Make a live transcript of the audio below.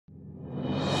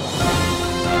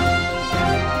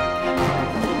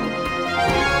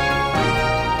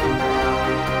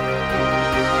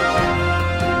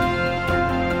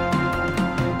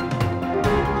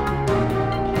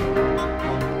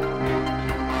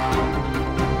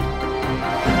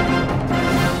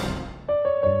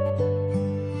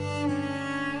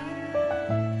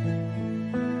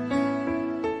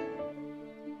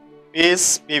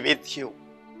Grace be with you.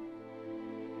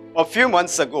 A few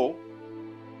months ago,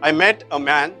 I met a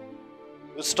man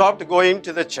who stopped going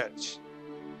to the church.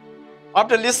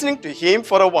 After listening to him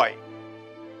for a while,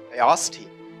 I asked him,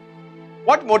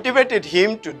 what motivated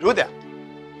him to do that?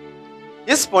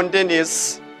 His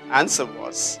spontaneous answer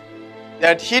was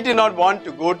that he did not want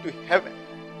to go to heaven.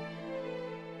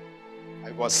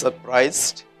 I was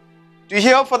surprised to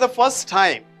hear for the first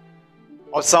time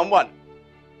of someone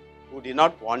who did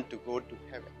not want to go to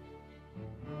heaven.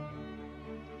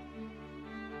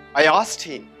 I asked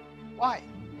him why.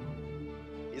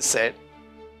 He said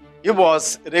he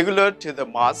was regular to the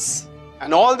Mass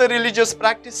and all the religious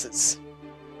practices.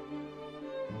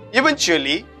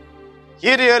 Eventually,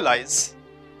 he realized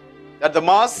that the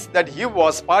Mass that he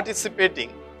was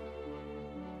participating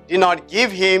did not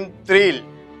give him thrill,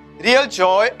 real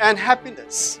joy and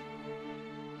happiness.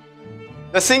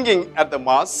 The singing at the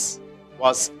Mass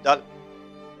was dull,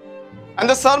 and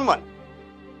the sermon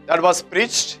that was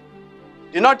preached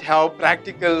did not have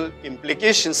practical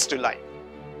implications to life.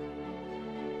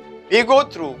 We go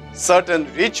through certain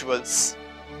rituals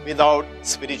without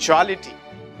spirituality.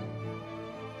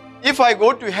 If I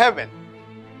go to heaven,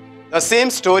 the same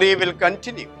story will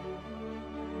continue.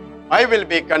 I will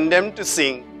be condemned to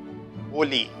sing,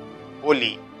 Holy,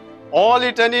 Holy, all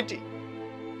eternity.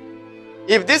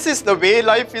 If this is the way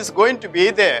life is going to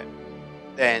be there,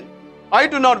 then I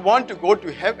do not want to go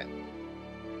to heaven.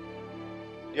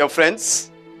 Dear friends,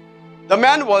 the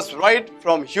man was right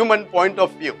from human point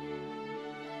of view.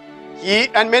 He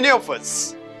and many of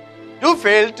us do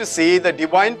fail to see the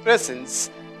divine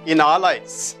presence in our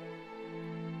lives.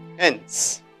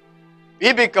 Hence,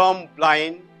 we become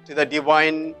blind to the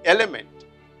divine element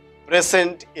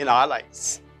present in our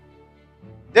lives.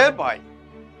 Thereby,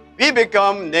 we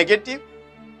become negative,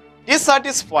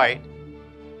 dissatisfied.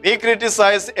 We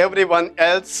criticize everyone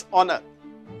else on earth.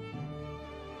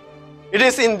 It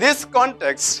is in this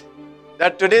context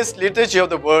that today's liturgy of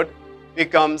the Word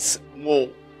becomes more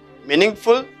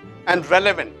meaningful and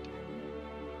relevant.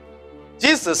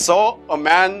 Jesus saw a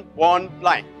man born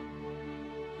blind.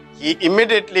 He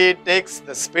immediately takes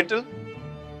the spittle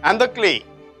and the clay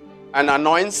and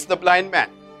anoints the blind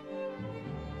man.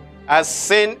 As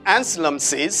Saint Anselm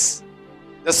says,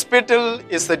 the spittle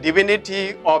is the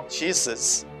divinity of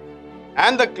Jesus,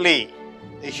 and the clay,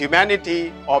 the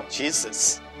humanity of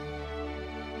Jesus.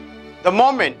 The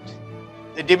moment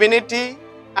the divinity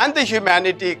and the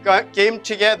humanity came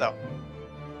together,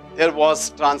 there was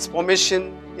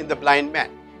transformation in the blind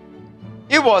man.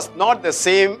 He was not the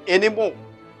same anymore.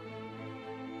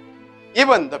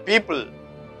 Even the people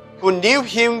who knew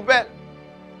him well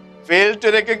failed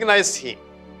to recognize him.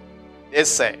 They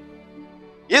said,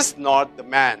 "Is not the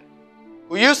man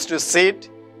who used to sit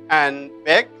and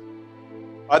beg?"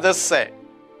 Others said,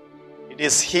 "It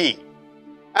is he."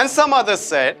 And some others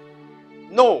said,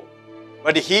 "No,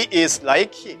 but he is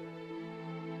like him."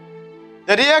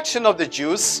 The reaction of the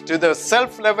Jews to the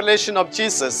self-revelation of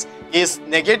Jesus is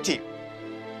negative,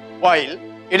 while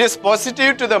it is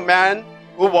positive to the man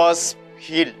who was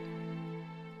healed.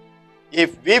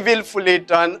 If we willfully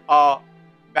turn our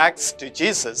backs to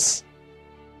Jesus,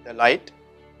 the light,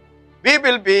 we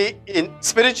will be in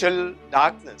spiritual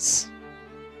darkness,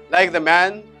 like the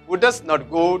man who does not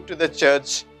go to the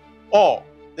church or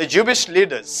the Jewish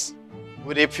leaders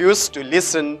who refuse to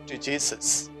listen to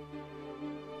Jesus.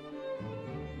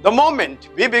 The moment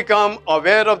we become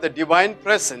aware of the divine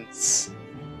presence,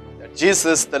 that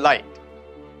Jesus the light,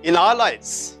 in our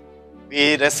lives,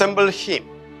 we resemble him.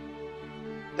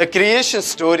 The creation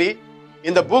story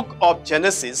in the book of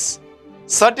Genesis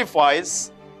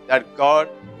certifies that God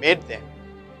made them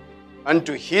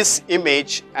unto his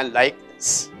image and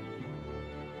likeness.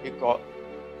 Because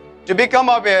to become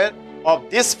aware of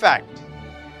this fact,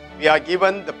 we are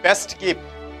given the best gift,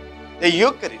 the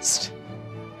Eucharist.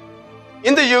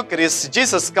 In the Eucharist,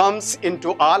 Jesus comes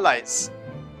into our lives,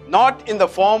 not in the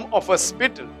form of a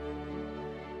spittle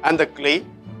and the clay,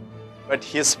 but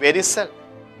his very self.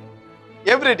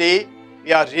 Every day,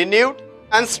 we are renewed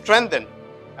and strengthened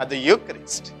at the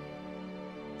Eucharist.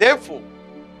 Therefore,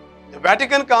 the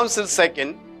Vatican Council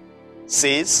II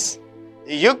says,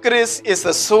 the Eucharist is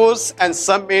the source and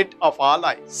summit of our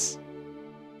lives.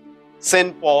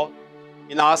 St. Paul,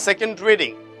 in our second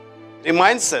reading,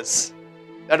 reminds us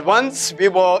that once we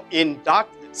were in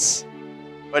darkness,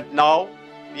 but now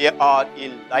we are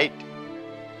in light.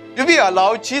 Do we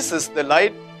allow Jesus the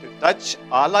light to touch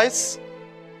our lives?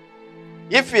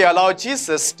 If we allow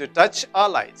Jesus to touch our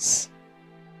lives,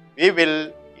 we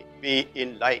will be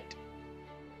in light.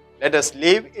 Let us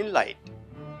live in light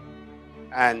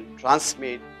and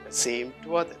transmit the same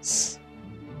to others.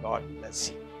 God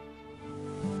bless you.